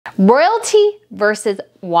Royalty versus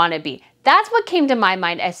wannabe. That's what came to my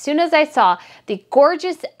mind as soon as I saw the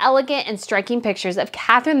gorgeous, elegant, and striking pictures of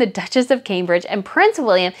Catherine, the Duchess of Cambridge, and Prince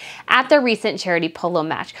William at their recent charity polo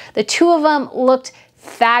match. The two of them looked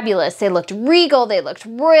fabulous. They looked regal, they looked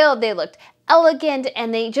royal, they looked elegant,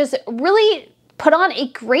 and they just really put on a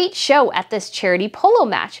great show at this charity polo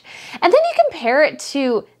match. And then you compare it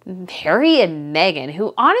to Harry and Meghan,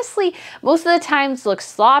 who honestly most of the times look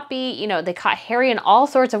sloppy. You know, they caught Harry in all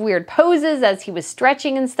sorts of weird poses as he was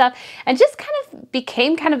stretching and stuff, and just kind of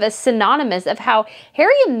became kind of a synonymous of how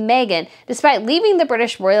Harry and Meghan, despite leaving the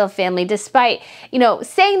British royal family, despite, you know,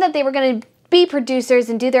 saying that they were going to be producers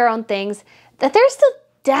and do their own things, that they're still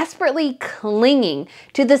desperately clinging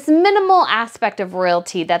to this minimal aspect of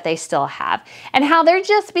royalty that they still have, and how they're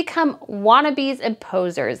just become wannabes and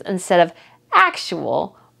posers instead of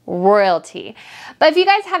actual royalty. But if you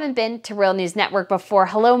guys haven't been to Royal News Network before,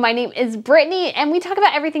 hello, my name is Brittany, and we talk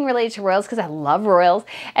about everything related to royals because I love royals.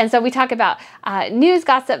 And so we talk about news,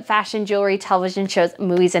 gossip, fashion, jewelry, television shows,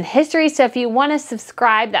 movies, and history. So if you want to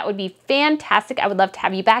subscribe, that would be fantastic. I would love to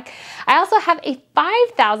have you back. I also have a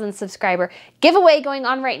 5,000 subscriber giveaway going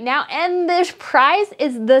on right now, and the prize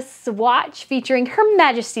is the swatch featuring Her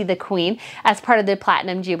Majesty the Queen as part of the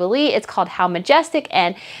Platinum Jubilee. It's called How Majestic,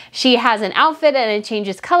 and she has an outfit and it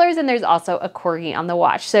changes colors, and there's also a corgi on the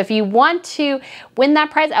watch. So if you want to win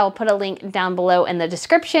that prize, I will put a link down below in the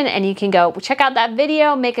description, and you can go check out that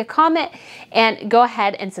video, make a comment, and go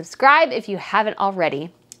ahead and subscribe if you haven't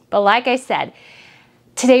already. But like I said,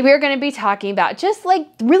 today we are going to be talking about just like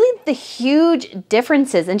really the huge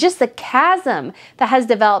differences and just the chasm that has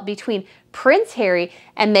developed between Prince Harry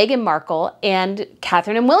and Meghan Markle and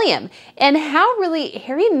Catherine and William, and how really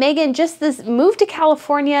Harry and Meghan, just this move to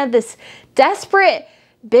California, this desperate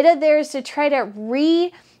bit of theirs to try to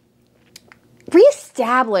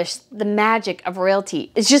reestablish the magic of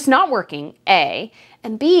royalty is just not working, A,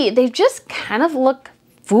 and B, they just kind of look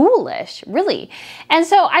foolish, really. And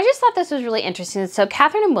so I just thought this was really interesting. So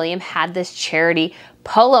Catherine and William had this charity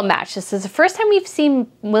polo match. This is the first time we've seen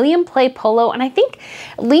William play polo, and I think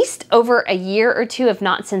at least over a year or two, if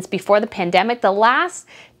not since before the pandemic. The last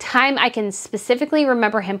time I can specifically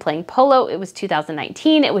remember him playing polo, it was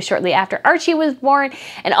 2019. It was shortly after Archie was born,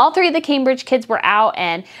 and all three of the Cambridge kids were out,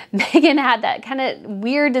 and Meghan had that kind of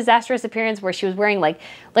weird, disastrous appearance where she was wearing like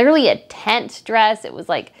literally a tent dress. It was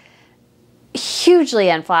like hugely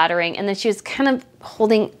unflattering, and then she was kind of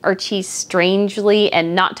holding Archie strangely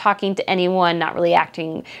and not talking to anyone, not really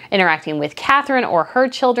interacting with Catherine or her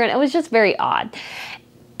children. It was just very odd.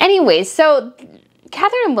 Anyways, so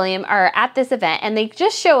Catherine and William are at this event, and they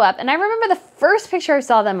just show up, and I remember the first picture I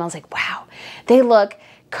saw them, I was like, wow, they look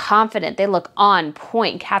confident. They look on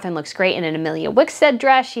point. Catherine looks great in an Amelia Wickstead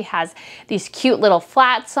dress. She has these cute little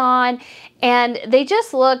flats on, and they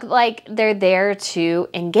just look like they're there to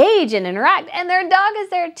engage and interact. And their dog is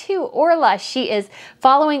there too, Orla. She is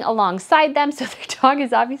following alongside them, so their dog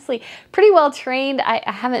is obviously pretty well trained. I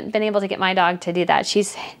haven't been able to get my dog to do that.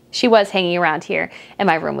 She was hanging around here in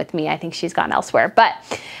my room with me. I think she's gone elsewhere, but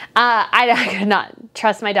I could not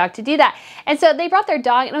trust my dog to do that. And so they brought their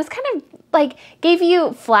dog, and it was kind of like gave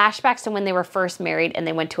you flashbacks to when they were first married and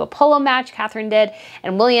they went to a polo match, Catherine did,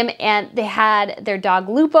 and William, and they had their dog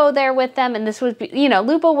Lupo there with them. And this was, you know,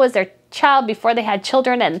 Lupo was their child before they had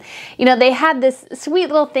children, and, you know, they had this sweet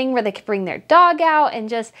little thing where they could bring their dog out, and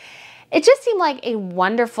just, it just seemed like a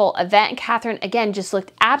wonderful event. Catherine, again, just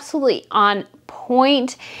looked absolutely on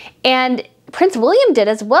point, and Prince William did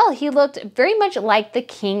as well. He looked very much like the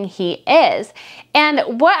king he is.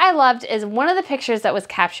 And what I loved is one of the pictures that was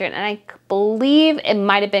captured, and I believe it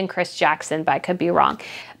might have been Chris Jackson, but I could be wrong.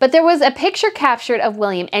 But there was a picture captured of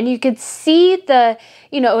William, and you could see the,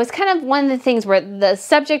 you know, it was kind of one of the things where the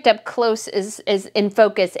subject up close is in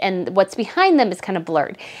focus, and what's behind them is kind of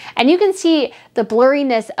blurred. And you can see the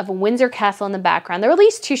blurriness of Windsor Castle in the background. There are at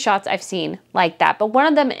least two shots I've seen like that, but one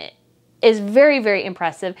of them is very, very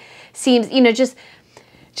impressive. Seems, you know, just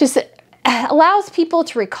allows people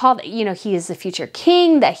to recall that, you know, he is the future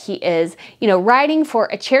king, that he is, you know, riding for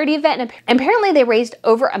a charity event. And apparently they raised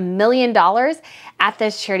over $1 million at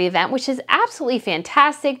this charity event, which is absolutely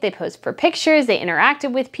fantastic. They posed for pictures, they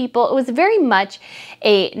interacted with people. It was very much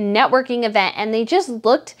a networking event, and they just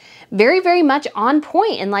looked very, very much on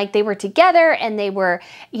point, and like they were together, and they were,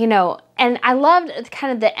 you know, and I loved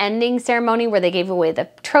kind of the ending ceremony where they gave away the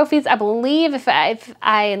trophies. I believe, if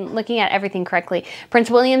I'm looking at everything correctly,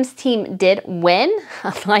 Prince William's team did win,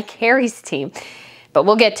 unlike Harry's team, but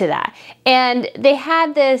we'll get to that. And they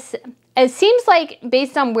had this it seems like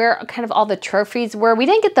based on where kind of all the trophies were, we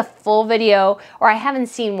didn't get the full video, or I haven't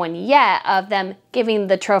seen one yet of them giving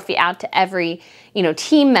the trophy out to every,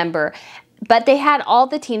 team member. But they had all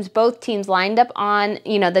the teams, both teams lined up on,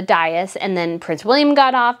 the dais, and then Prince William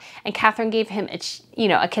got off and Catherine gave him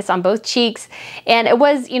a kiss on both cheeks. And it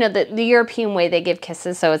was, the European way they give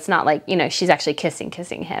kisses. So it's not like, she's actually kissing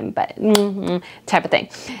him, but type of thing.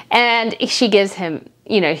 And she gives him,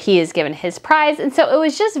 he is given his prize. And so it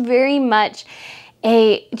was just very much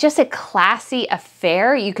just a classy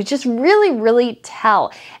affair. You could just really, really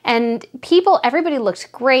tell. And everybody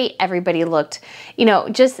looked great. Everybody looked,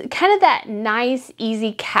 just kind of that nice,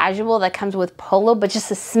 easy, casual that comes with polo, but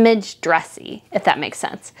just a smidge dressy, if that makes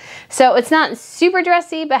sense. So it's not super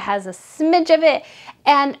dressy, but has a smidge of it.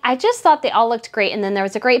 And I just thought they all looked great. And then there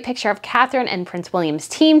was a great picture of Catherine and Prince William's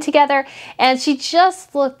team together. And she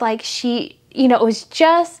just looked like it was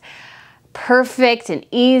just perfect and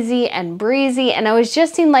easy and breezy, and I was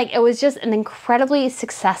just seeing like it was just an incredibly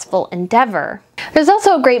successful endeavor. There's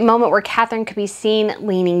also a great moment where Catherine could be seen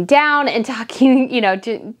leaning down and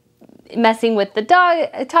talking, messing with the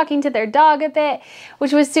dog, talking to their dog a bit,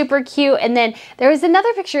 which was super cute. And then there was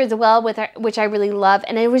another picture as well with her, which I really love,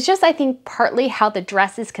 and it was just, I think, partly how the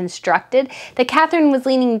dress is constructed, that Catherine was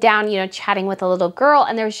leaning down, chatting with a little girl,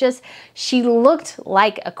 and she looked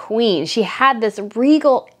like a queen. She had this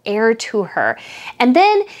regal air to her. And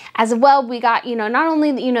then as well, we got, not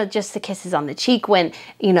only, just the kisses on the cheek when,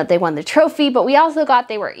 they won the trophy, but we also got,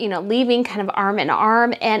 they were, leaving kind of arm in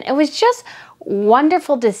arm, and it was just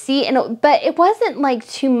wonderful to see. But it wasn't like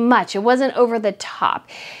too much. It wasn't over the top.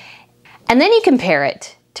 And then you compare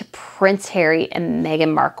it to Prince Harry and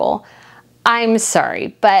Meghan Markle. I'm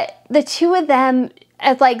sorry, but the two of them,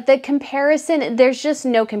 like the comparison, there's just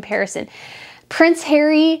no comparison. Prince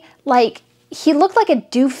Harry, he looked like a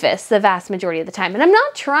doofus the vast majority of the time. And I'm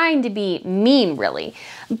not trying to be mean, really,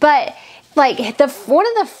 but one of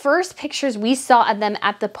the first pictures we saw of them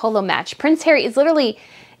at the polo match, Prince Harry is literally,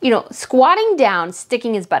 squatting down,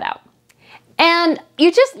 sticking his butt out. And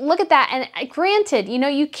you just look at that, and granted,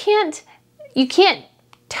 you can't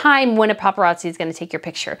time when a paparazzi is going to take your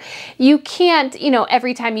picture. You can't,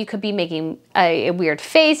 every time you could be making a weird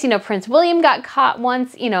face. Prince William got caught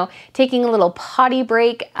once, taking a little potty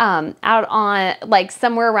break out on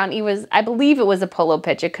somewhere around, I believe it was a polo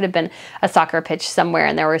pitch. It could have been a soccer pitch somewhere,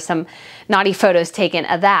 and there were some naughty photos taken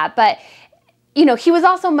of that. But he was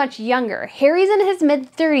also much younger. Harry's in his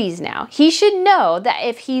mid-30s now. He should know that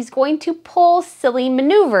if he's going to pull silly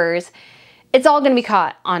maneuvers, it's all going to be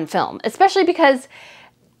caught on film, especially because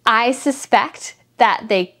I suspect that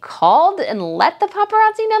they called and let the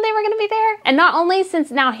paparazzi know they were going to be there. And not only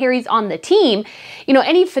since now Harry's on the team,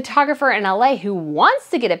 any photographer in LA who wants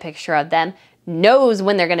to get a picture of them knows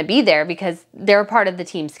when they're going to be there because they're part of the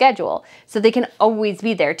team schedule. So they can always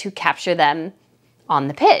be there to capture them on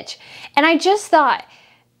the pitch. And I just thought,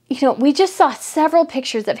 we just saw several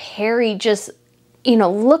pictures of Harry just,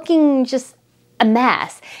 looking just a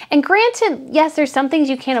mess. And granted, yes, there's some things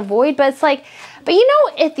you can't avoid, but it's like, but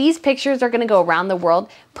if these pictures are going to go around the world,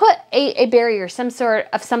 put a barrier, some sort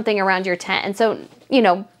of something around your tent. And so,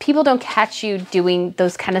 people don't catch you doing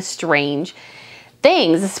those kind of strange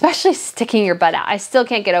things, especially sticking your butt out. I still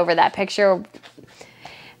can't get over that picture.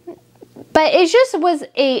 But it just was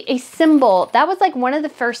a symbol. That was like one of the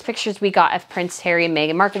first pictures we got of Prince Harry and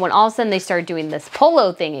Meghan Markle when all of a sudden they started doing this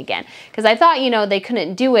polo thing again. Because I thought, they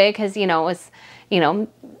couldn't do it because, it was,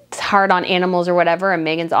 it's hard on animals or whatever, and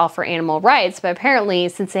Meghan's all for animal rights. But apparently,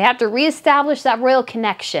 since they have to reestablish that royal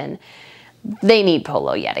connection, they need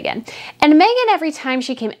polo yet again. And Meghan, every time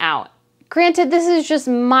she came out, granted, this is just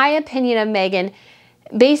my opinion of Meghan,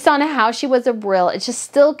 based on how she was a royal, it just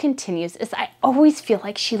still continues, is I always feel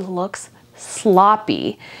like she looks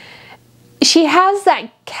sloppy. She has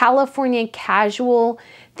that California casual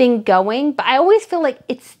thing going, but I always feel like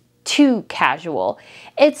it's too casual.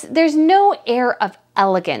 There's no air of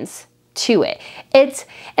elegance to it. It's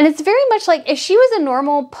very much like if she was a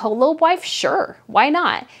normal polo wife, sure, why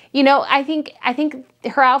not? I think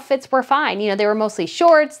her outfits were fine. They were mostly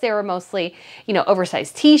shorts, they were mostly,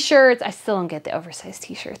 oversized t-shirts. I still don't get the oversized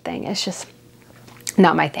t-shirt thing. It's just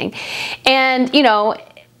not my thing. And,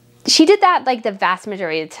 she did that like the vast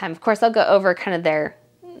majority of the time. Of course, I'll go over kind of their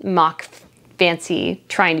mock fancy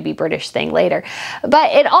trying to be British thing later.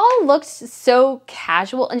 But it all looked so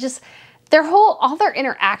casual, and just all their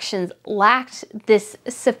interactions lacked this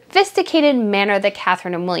sophisticated manner that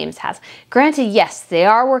Catherine and Williams has. Granted, yes, they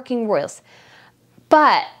are working royals,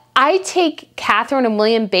 but I take Catherine and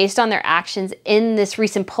William based on their actions in this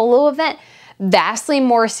recent polo event vastly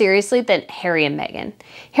more seriously than Harry and Meghan.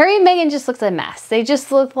 Harry and Meghan just look a mess. They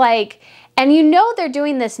just look like, and you know they're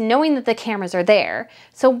doing this knowing that the cameras are there.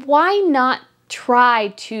 So why not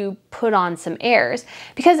try to put on some airs?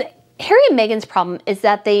 Because Harry and Meghan's problem is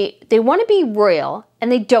that they want to be royal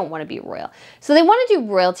and they don't want to be royal. So they want to do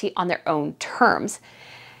royalty on their own terms.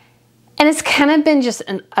 And it's kind of been just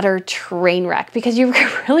an utter train wreck because you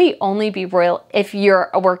really only be royal if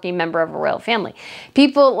you're a working member of a royal family.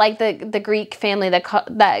 People like the Greek family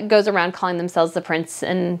that goes around calling themselves the Prince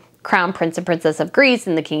and Crown Prince and Princess of Greece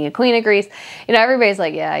and the King and Queen of Greece. You know, everybody's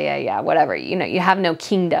like, yeah, whatever. You know, you have no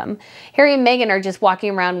kingdom. Harry and Meghan are just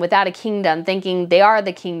walking around without a kingdom, thinking they are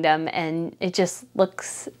the kingdom, and it just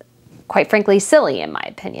looks, quite frankly, silly in my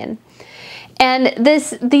opinion. And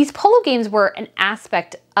these polo games were an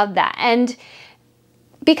aspect of that. And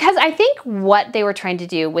because I think what they were trying to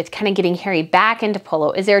do with kind of getting Harry back into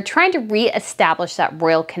polo is they were trying to reestablish that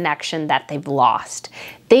royal connection that they've lost.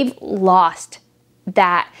 They've lost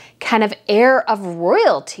that kind of air of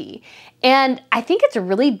royalty. And I think it's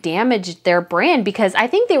really damaged their brand because I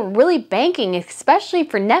think they were really banking, especially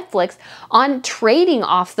for Netflix, on trading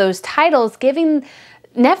off those titles, giving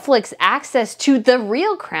Netflix access to the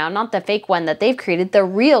real crown, not the fake one that they've created, the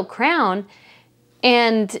real crown.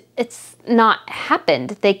 And it's not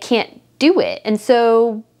happened. They can't do it. And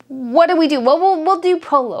so what do we do? Well, we'll do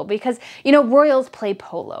polo because, you know, royals play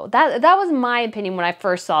polo. That was my opinion when I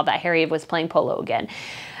first saw that Harry was playing polo again.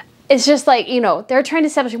 It's just like, you know, they're trying to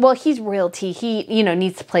establish, well, he's royalty. He, you know,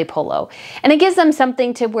 needs to play polo. And it gives them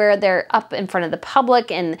something to where they're up in front of the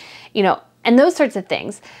public and, you know, and those sorts of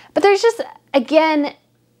things. But there's just, again,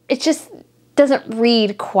 it just doesn't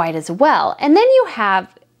read quite as well. And then you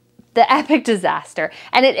have the epic disaster.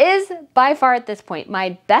 And it is by far at this point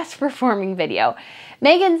my best performing video.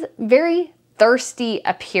 Meghan's very thirsty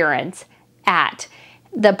appearance at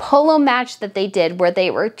the polo match that they did where they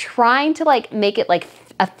were trying to like make it like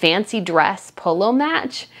a fancy dress polo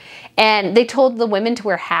match. And they told the women to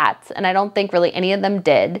wear hats, and I don't think really any of them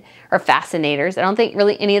did, or fascinators. I don't think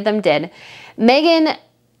really any of them did. Meghan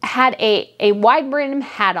had a wide brim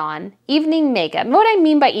hat on, evening makeup. And what I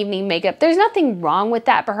mean by evening makeup, there's nothing wrong with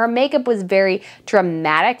that, but her makeup was very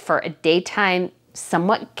dramatic for a daytime,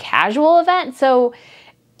 somewhat casual event. So,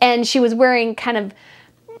 and she was wearing kind of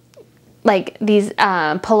like these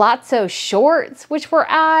palazzo shorts, which were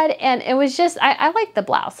odd. And it was just, I liked the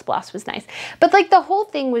blouse. The blouse was nice. But like the whole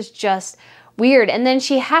thing was just weird. And then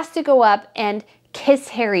she has to go up and kiss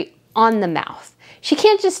Harry on the mouth. She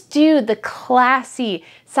can't just do the classy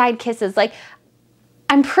side kisses. Like,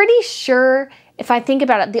 I'm pretty sure, if I think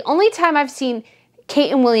about it, the only time I've seen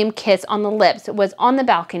Kate and William kiss on the lips was on the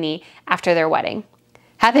balcony after their wedding.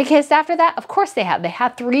 Have they kissed after that? Of course they have. They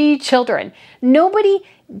had 3 children. Nobody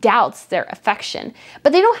doubts their affection,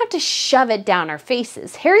 but they don't have to shove it down our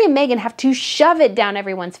faces. Harry and Meghan have to shove it down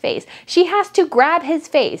everyone's face. She has to grab his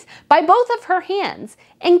face by both of her hands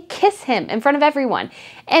and kiss him in front of everyone.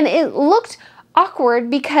 And it looked awkward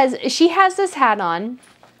because she has this hat on.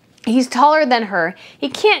 He's taller than her. He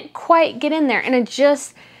can't quite get in there, and it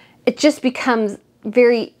just becomes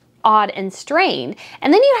very odd and strained.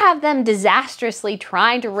 And then you have them disastrously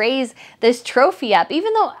trying to raise this trophy up,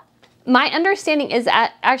 even though my understanding is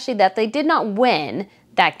actually that they did not win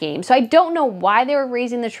that game. So I don't know why they were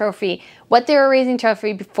raising the trophy, what they were raising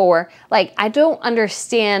trophy before. Like, I don't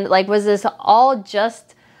understand. Like, was this all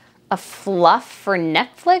just a fluff for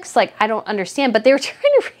Netflix? Like, I don't understand, but they were trying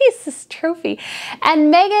to raise this trophy.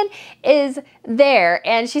 And Meghan is there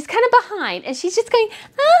and she's kind of behind and she's just going,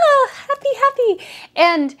 ah, happy, happy.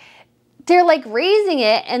 And they're like raising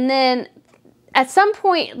it. And then at some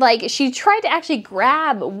point, like, she tried to actually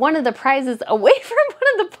grab one of the prizes away from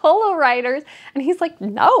one of the polo riders. And he's like,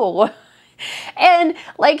 no. And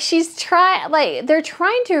like they're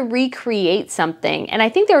trying to recreate something. And I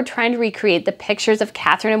think they were trying to recreate the pictures of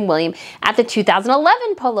Catherine and William at the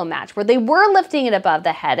 2011 polo match where they were lifting it above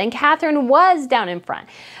the head and Catherine was down in front.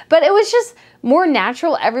 But it was just more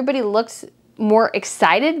natural. Everybody looks more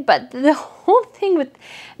excited. But the whole thing with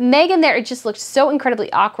Meghan there, it just looked so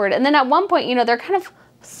incredibly awkward. And then at one point, you know, they're kind of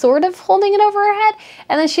sort of holding it over her head,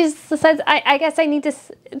 and then she decides, I guess I need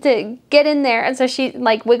to get in there, and so she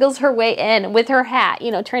like wiggles her way in with her hat,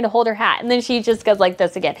 you know, trying to hold her hat, and then she just goes like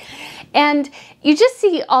this again. And you just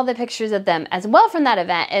see all the pictures of them as well from that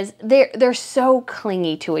event as they're so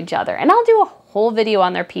clingy to each other. And I'll do a whole video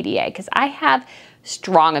on their PDA because I have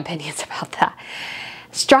strong opinions about that.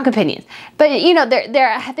 Strong opinions. But you know,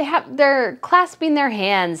 they're clasping their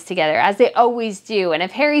hands together as they always do. And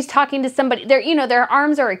if Harry's talking to somebody, you know, their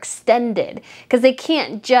arms are extended because they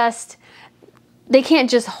can't just they can't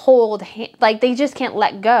just hold, like they just can't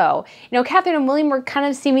let go. You know, Catherine and William were kind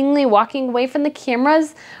of seemingly walking away from the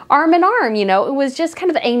cameras arm in arm, you know. It was just kind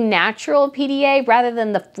of a natural PDA rather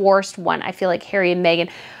than the forced one I feel like Harry and Meghan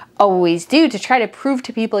always do to try to prove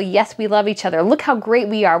to people, yes, we love each other. Look how great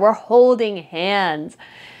we are. We're holding hands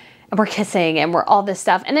and we're kissing and we're all this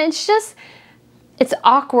stuff. And it's just, it's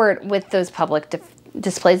awkward with those public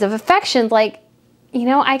displays of affection. Like, you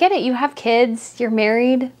know, I get it. You have kids, you're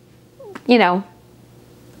married, you know,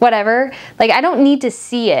 whatever. Like, I don't need to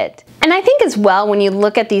see it. And I think as well, when you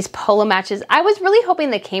look at these polo matches, I was really hoping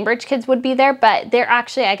the Cambridge kids would be there, but they're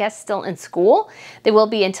actually, I guess, still in school. They will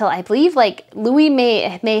be until, I believe, like Louis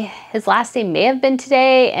his last day may have been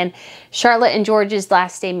today, and Charlotte and George's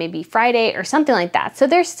last day may be Friday or something like that. So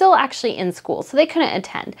they're still actually in school, so they couldn't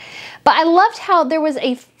attend. But I loved how there was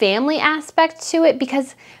a family aspect to it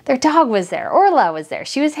because their dog was there. Orla was there.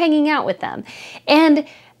 She was hanging out with them. And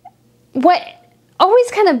what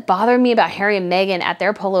always kind of bothered me about Harry and Meghan at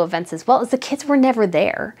their polo events as well is the kids were never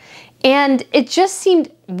there. And it just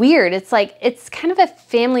seemed weird. It's like, it's kind of a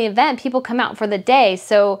family event. People come out for the day.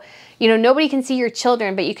 So, you know, nobody can see your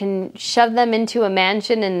children, but you can shove them into a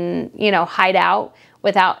mansion and, you know, hide out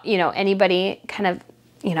without, you know, anybody kind of,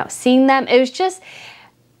 you know, seeing them. It was just,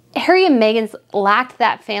 Harry and Meghan's lacked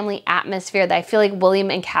that family atmosphere that I feel like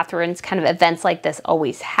William and Catherine's kind of events like this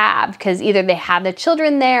always have, because either they have the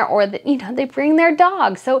children there or, you know, they bring their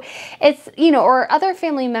dog. So it's, you know, or other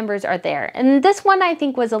family members are there. And this one I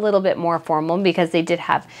think was a little bit more formal because they did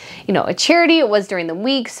have, you know, a charity. It was during the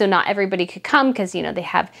week, so not everybody could come because, you know, they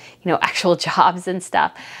have, you know, actual jobs and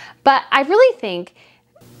stuff. But I really think,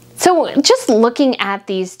 so just looking at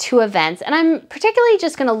these two events, and I'm particularly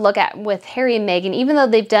just going to look at with Harry and Meghan, even though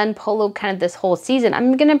they've done polo kind of this whole season,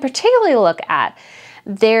 I'm going to particularly look at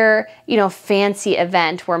their, you know, fancy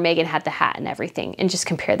event where Meghan had the hat and everything and just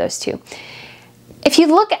compare those two. If you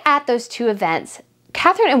look at those two events,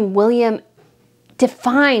 Catherine and William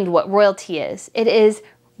defined what royalty is. It is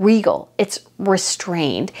regal. It's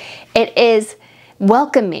restrained. It is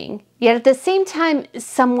welcoming, yet at the same time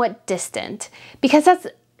somewhat distant, because that's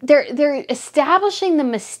they're establishing the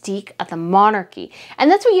mystique of the monarchy. And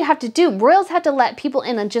that's what you have to do. Royals have to let people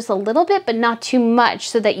in on just a little bit, but not too much,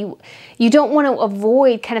 so that you don't want to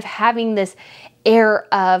avoid kind of having this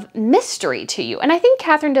air of mystery to you. And I think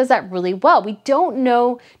Catherine does that really well. We don't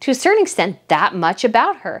know, to a certain extent, that much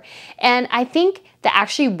about her. And I think that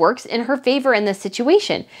actually works in her favor in this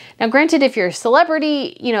situation. Now, granted, if you're a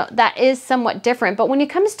celebrity, you know, that is somewhat different. But when it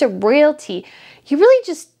comes to royalty, you really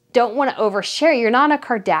just don't want to overshare. You're not a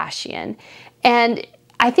Kardashian. And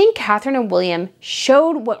I think Catherine and William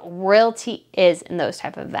showed what royalty is in those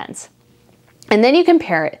type of events. And then you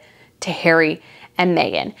compare it to Harry and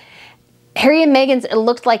Meghan. Harry and Meghan's, it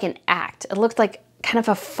looked like an act. It looked like kind of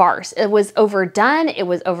a farce. It was overdone. It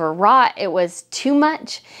was overwrought. It was too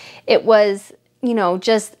much. It was, you know,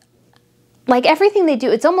 just like everything they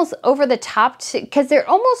do, it's almost over the top, because they're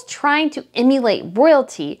almost trying to emulate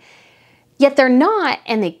royalty. Yet they're not,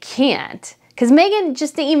 and they can't. Because Meghan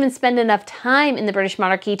just didn't even spend enough time in the British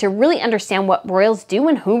monarchy to really understand what royals do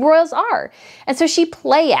and who royals are. And so she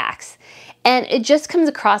play acts. And it just comes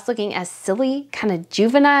across looking as silly, kind of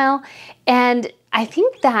juvenile. And I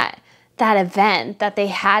think that that event that they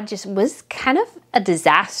had just was kind of a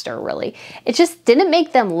disaster, really. It just didn't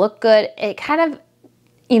make them look good. It kind of,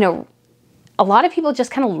 you know, a lot of people just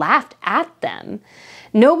kind of laughed at them.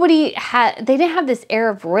 They didn't have this air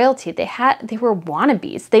of royalty. They were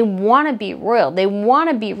wannabes. They want to be royal. They want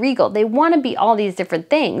to be regal. They want to be all these different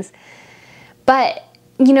things. But,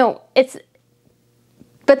 you know,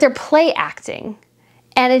 but they're play acting.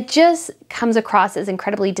 And it just comes across as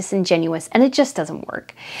incredibly disingenuous, and it just doesn't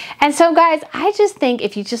work. And so, guys, I just think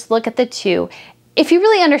if you just look at the two, if you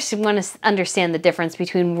really want to understand the difference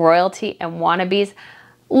between royalty and wannabes,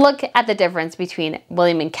 look at the difference between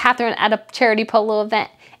William and Catherine at a charity polo event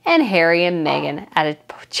and Harry and Meghan at a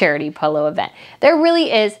charity polo event. There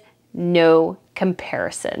really is no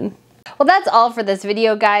comparison. Well, that's all for this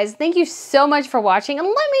video, guys. Thank you so much for watching, and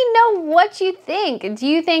let me know what you think. Do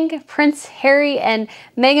you think Prince Harry and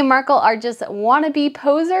Meghan Markle are just wannabe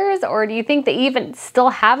posers, or do you think they even still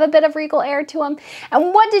have a bit of regal air to them?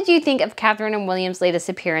 And what did you think of Catherine and William's latest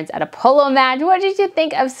appearance at a polo match? What did you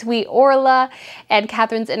think of sweet Orla and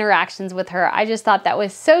Catherine's interactions with her? I just thought that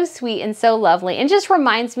was so sweet and so lovely, and just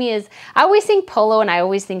reminds me, I always think polo and I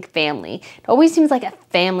always think family. It always seems like a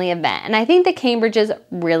family event, and I think the Cambridges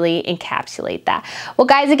really encapsulate that. Well,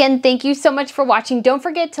 guys, again, thank you so much for watching. Don't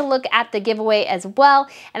forget to look at the giveaway as well,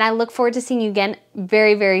 and I look forward to seeing you again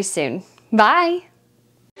very, very soon. Bye.